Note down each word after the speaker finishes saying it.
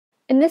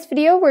In this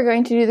video, we're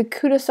going to do the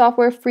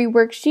KutaSoftware free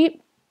worksheet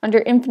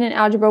under Infinite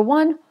Algebra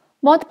 1,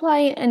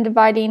 multiplying and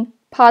dividing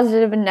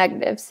positive and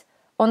negatives.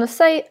 On the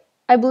site,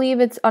 I believe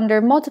it's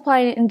under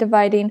multiplying and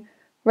dividing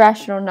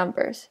rational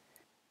numbers.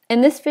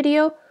 In this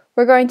video,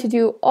 we're going to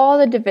do all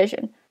the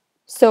division.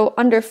 So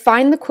under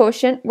find the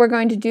quotient, we're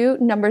going to do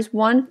numbers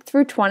 1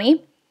 through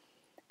 20.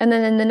 And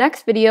then in the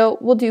next video,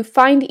 we'll do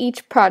find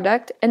each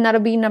product, and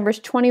that'll be numbers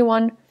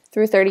 21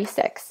 through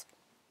 36.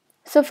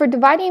 So for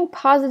dividing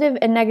positive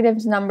and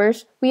negative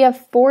numbers, we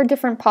have 4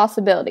 different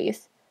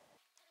possibilities.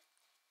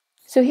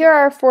 So here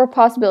are our 4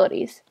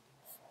 possibilities.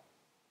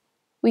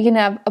 We can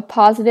have a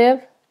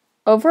positive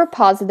over a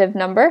positive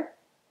number,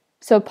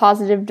 so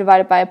positive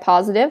divided by a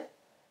positive.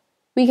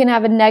 We can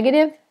have a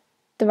negative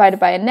divided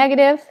by a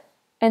negative,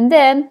 and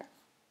then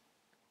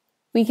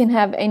we can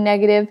have a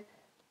negative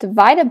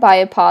divided by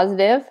a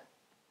positive,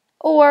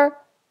 or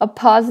a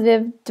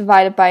positive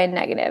divided by a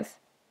negative.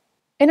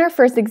 In our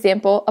first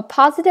example, a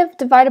positive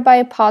divided by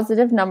a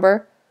positive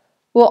number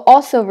will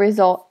also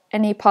result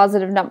in a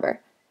positive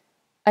number.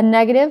 A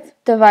negative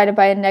divided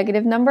by a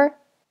negative number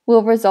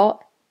will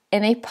result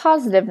in a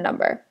positive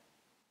number.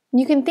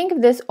 You can think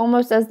of this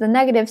almost as the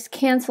negatives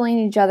canceling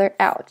each other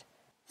out.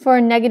 For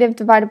a negative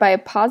divided by a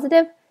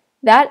positive,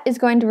 that is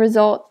going to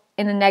result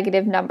in a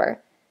negative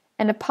number.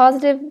 And a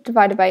positive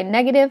divided by a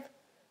negative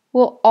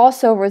will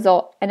also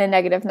result in a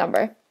negative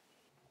number.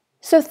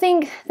 So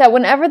think that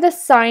whenever the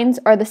signs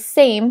are the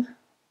same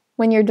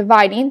when you're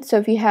dividing, so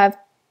if you have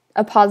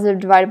a positive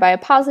divided by a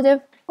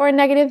positive or a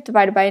negative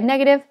divided by a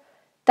negative,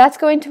 that's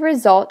going to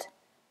result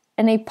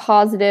in a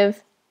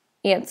positive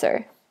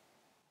answer.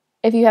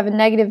 If you have a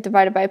negative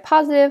divided by a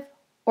positive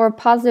or a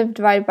positive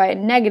divided by a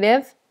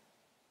negative,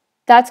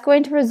 that's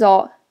going to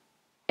result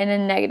in a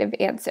negative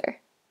answer.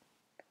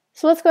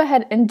 So let's go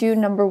ahead and do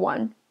number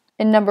 1.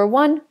 In number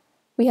 1,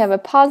 we have a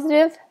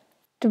positive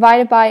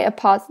divided by a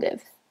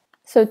positive.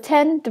 So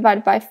 10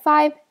 divided by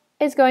 5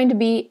 is going to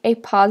be a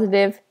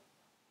positive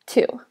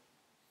 2.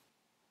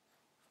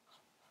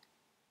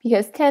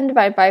 Because 10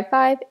 divided by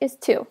 5 is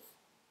 2.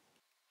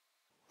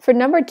 For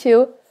number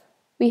 2,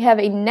 we have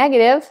a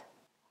negative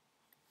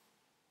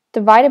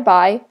divided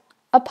by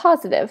a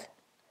positive.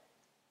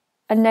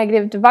 A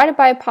negative divided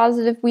by a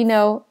positive, we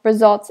know,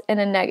 results in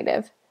a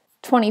negative.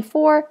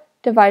 24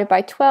 divided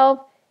by 12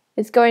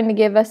 is going to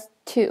give us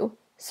 2.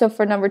 So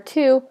for number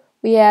 2,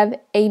 we have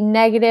a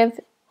negative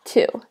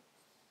 2.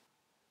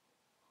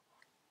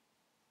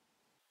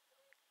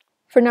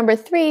 For number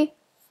 3,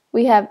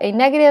 we have a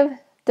negative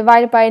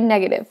divided by a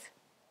negative.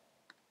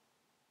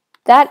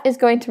 That is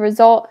going to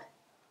result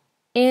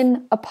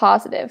in a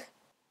positive.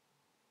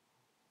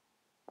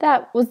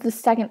 That was the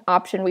second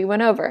option we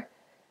went over.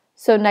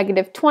 So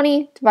negative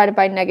 20 divided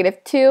by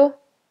negative 2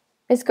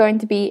 is going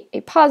to be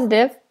a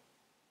positive.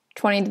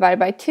 20 divided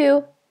by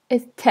 2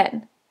 is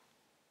 10.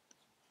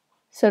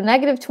 So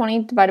negative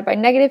 20 divided by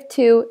negative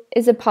 2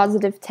 is a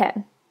positive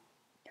 10.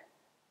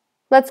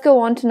 Let's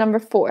go on to number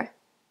 4.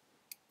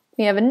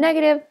 We have a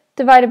negative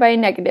divided by a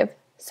negative,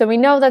 so we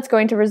know that's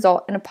going to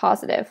result in a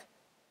positive.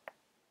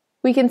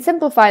 We can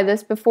simplify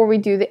this before we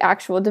do the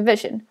actual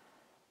division.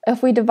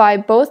 If we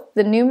divide both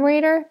the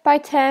numerator by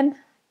 10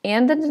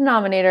 and the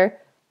denominator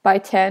by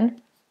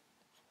 10,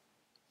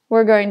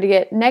 we're going to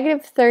get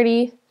negative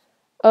 30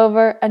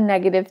 over a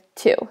negative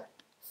 2.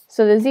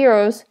 So the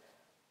zeros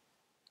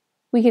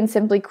we can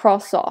simply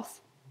cross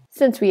off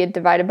since we had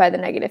divided by the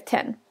negative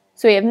 10.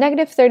 So we have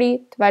negative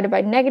 30 divided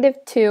by negative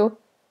 2,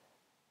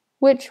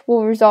 which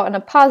will result in a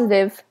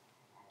positive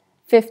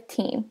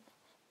 15.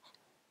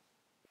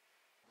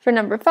 For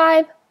number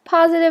 5,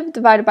 positive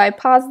divided by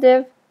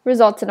positive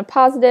results in a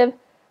positive.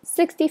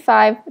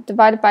 65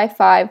 divided by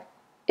 5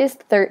 is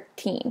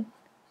 13.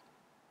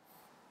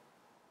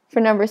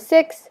 For number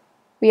 6,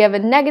 we have a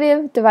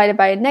negative divided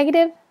by a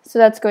negative, so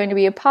that's going to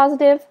be a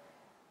positive.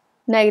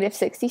 Negative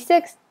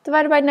 66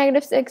 divided by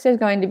negative 6 is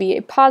going to be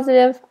a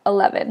positive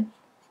 11.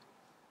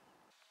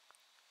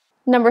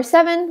 Number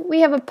 7,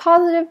 we have a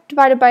positive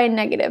divided by a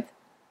negative,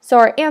 so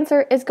our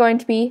answer is going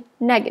to be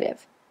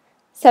negative.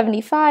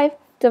 75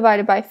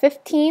 divided by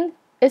 15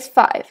 is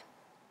 5.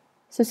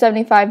 So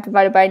 75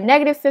 divided by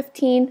negative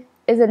 15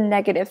 is a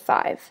negative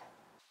 5.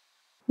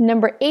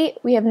 Number 8,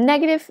 we have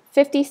negative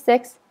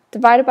 56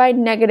 divided by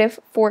negative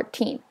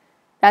 14.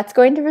 That's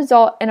going to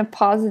result in a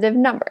positive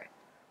number.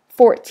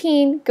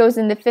 14 goes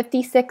into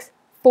 56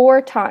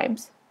 4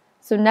 times.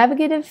 So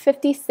negative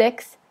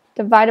 56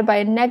 divided by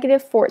a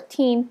negative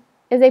 14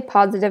 is a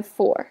positive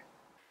 4.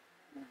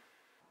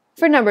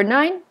 For number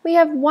 9, we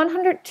have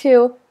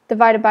 102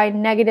 divided by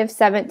negative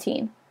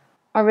 17.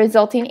 Our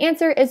resulting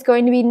answer is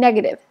going to be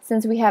negative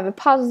since we have a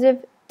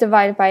positive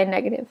divided by a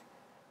negative.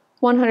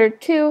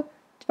 102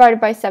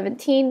 divided by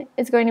 17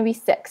 is going to be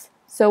 6.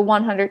 So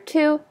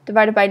 102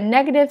 divided by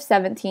negative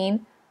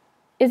 17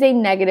 is a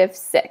negative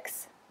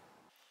 6.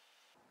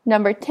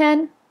 Number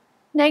 10,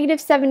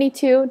 negative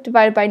 72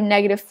 divided by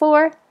negative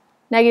 4.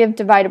 Negative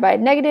divided by a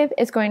negative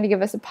is going to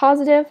give us a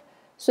positive.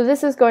 So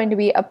this is going to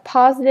be a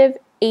positive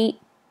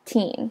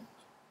 18.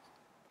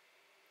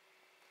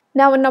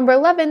 Now in number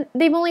 11,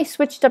 they've only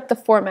switched up the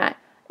format.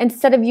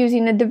 Instead of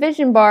using a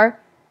division bar,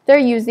 they're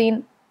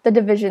using the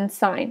division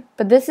sign.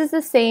 But this is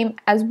the same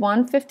as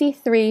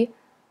 153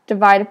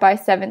 divided by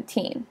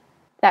 17.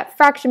 That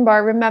fraction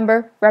bar,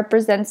 remember,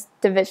 represents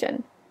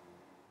division.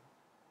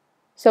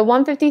 So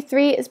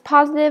 153 is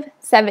positive,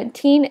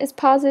 17 is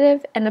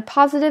positive, and a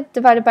positive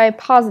divided by a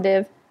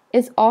positive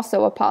is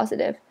also a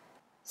positive.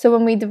 So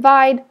when we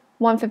divide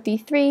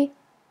 153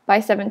 by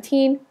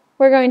 17,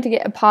 we're going to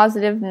get a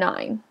positive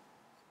 9.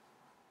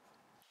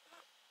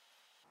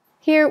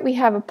 Here we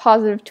have a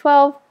positive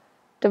 12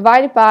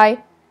 divided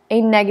by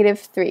a negative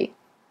 3.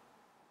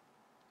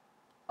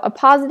 A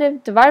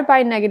positive divided by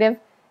a negative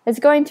is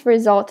going to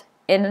result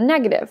in a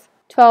negative.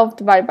 12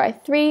 divided by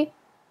 3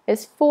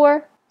 is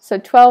 4, so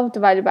 12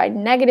 divided by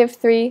negative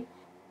 3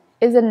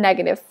 is a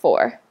negative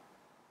 4.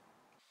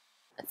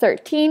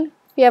 13,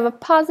 we have a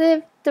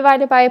positive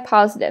divided by a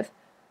positive.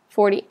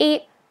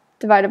 48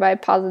 divided by a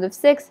positive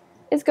 6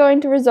 is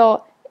going to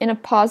result in a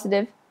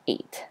positive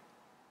 8.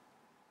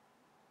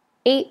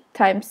 8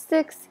 times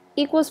 6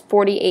 equals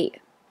 48.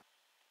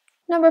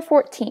 Number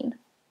 14,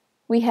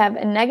 we have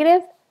a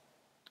negative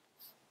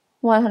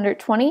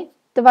 120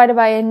 divided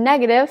by a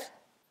negative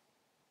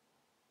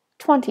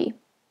 20.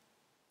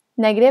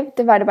 Negative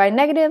divided by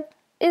negative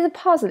is a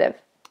positive.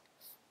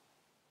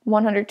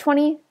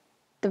 120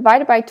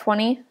 divided by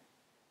 20,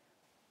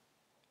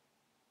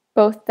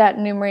 both that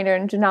numerator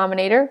and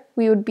denominator,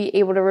 we would be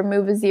able to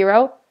remove a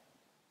 0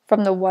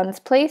 from the ones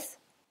place.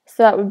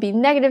 So that would be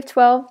negative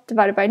 12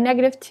 divided by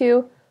negative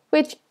 2,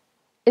 which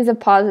is a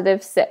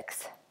positive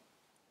 6.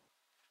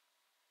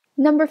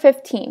 Number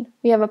 15,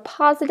 we have a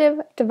positive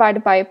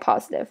divided by a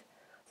positive.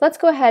 Let's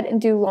go ahead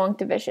and do long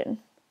division.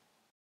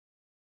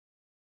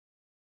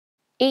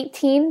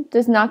 18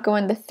 does not go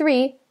into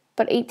 3,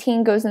 but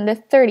 18 goes into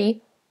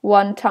 30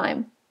 one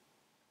time.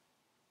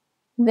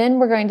 Then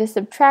we're going to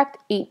subtract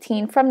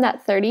 18 from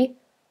that 30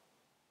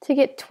 to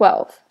get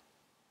 12.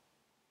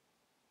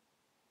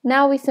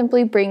 Now we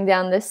simply bring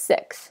down this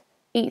 6.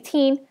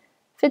 18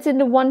 fits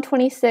into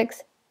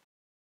 126.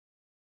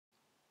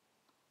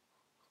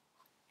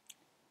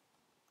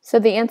 So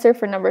the answer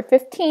for number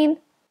 15,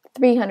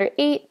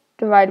 308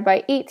 divided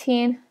by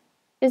 18,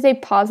 is a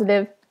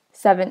positive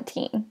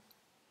 17.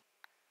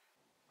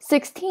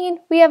 16,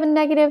 we have a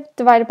negative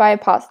divided by a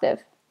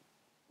positive.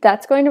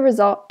 That's going to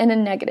result in a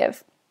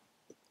negative.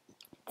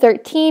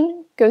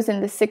 13 goes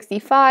into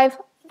 65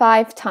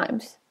 5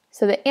 times.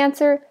 So the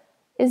answer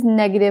is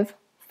negative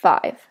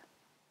 5.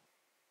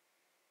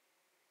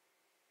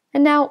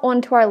 And now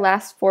on to our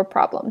last 4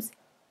 problems.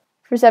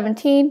 For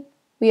 17,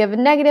 we have a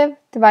negative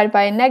divided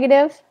by a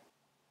negative,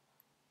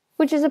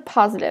 which is a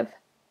positive.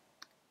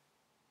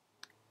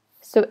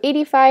 So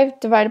 85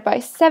 divided by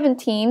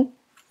 17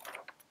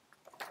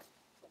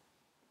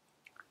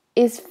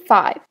 is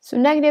 5. So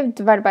negative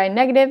divided by a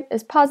negative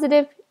is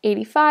positive.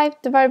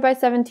 85 divided by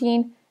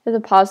 17 is a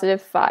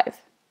positive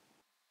 5.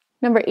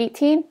 Number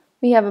 18,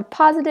 we have a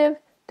positive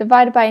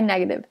divided by a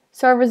negative.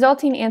 So our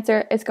resulting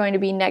answer is going to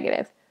be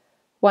negative.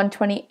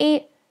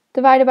 128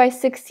 divided by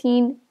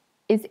 16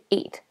 is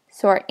 8.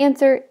 So our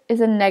answer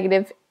is a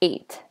negative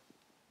 8.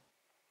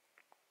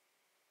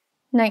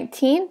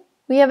 19,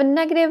 we have a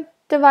negative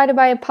divided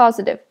by a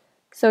positive.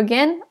 So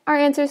again, our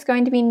answer is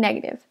going to be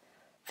negative.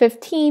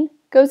 15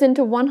 goes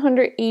into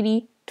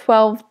 180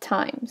 12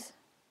 times.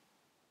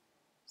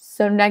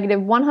 So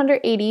negative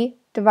 180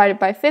 divided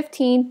by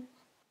 15,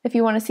 if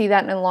you want to see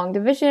that in a long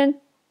division,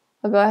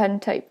 I'll go ahead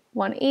and type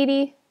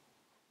 180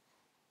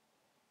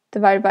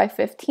 divided by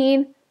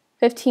 15.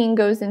 15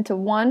 goes into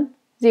 1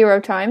 0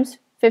 times.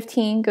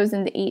 15 goes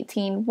into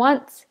 18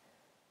 once.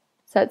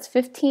 So that's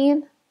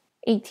 15.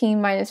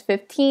 18 minus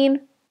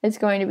 15 is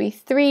going to be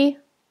 3.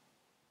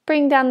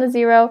 Bring down the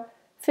 0.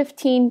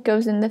 15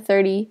 goes into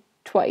 30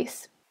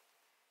 twice.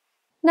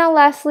 Now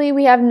lastly,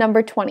 we have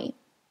number 20.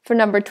 For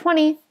number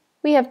 20,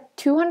 we have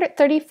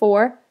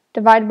 234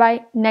 divided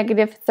by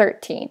negative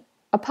 13.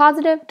 A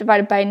positive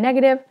divided by a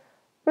negative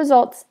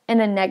results in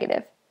a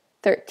negative.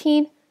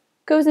 13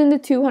 goes into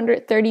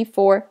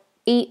 234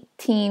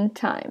 18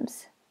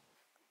 times.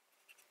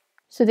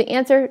 So the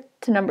answer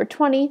to number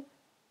 20,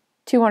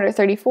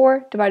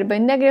 234 divided by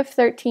negative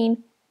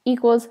 13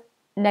 equals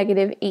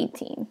negative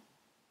 18.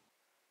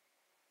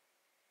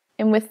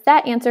 And with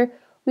that answer,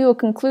 we will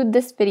conclude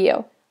this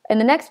video. In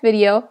the next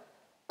video,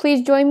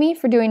 please join me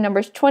for doing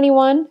numbers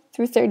 21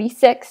 through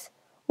 36,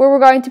 where we're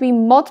going to be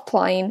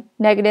multiplying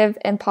negative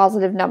and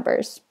positive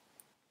numbers.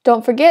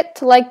 Don't forget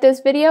to like this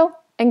video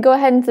and go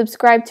ahead and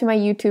subscribe to my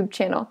YouTube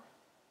channel.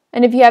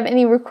 And if you have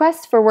any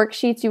requests for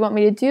worksheets you want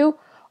me to do,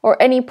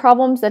 or any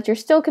problems that you're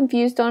still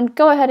confused on,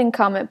 go ahead and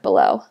comment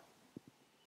below.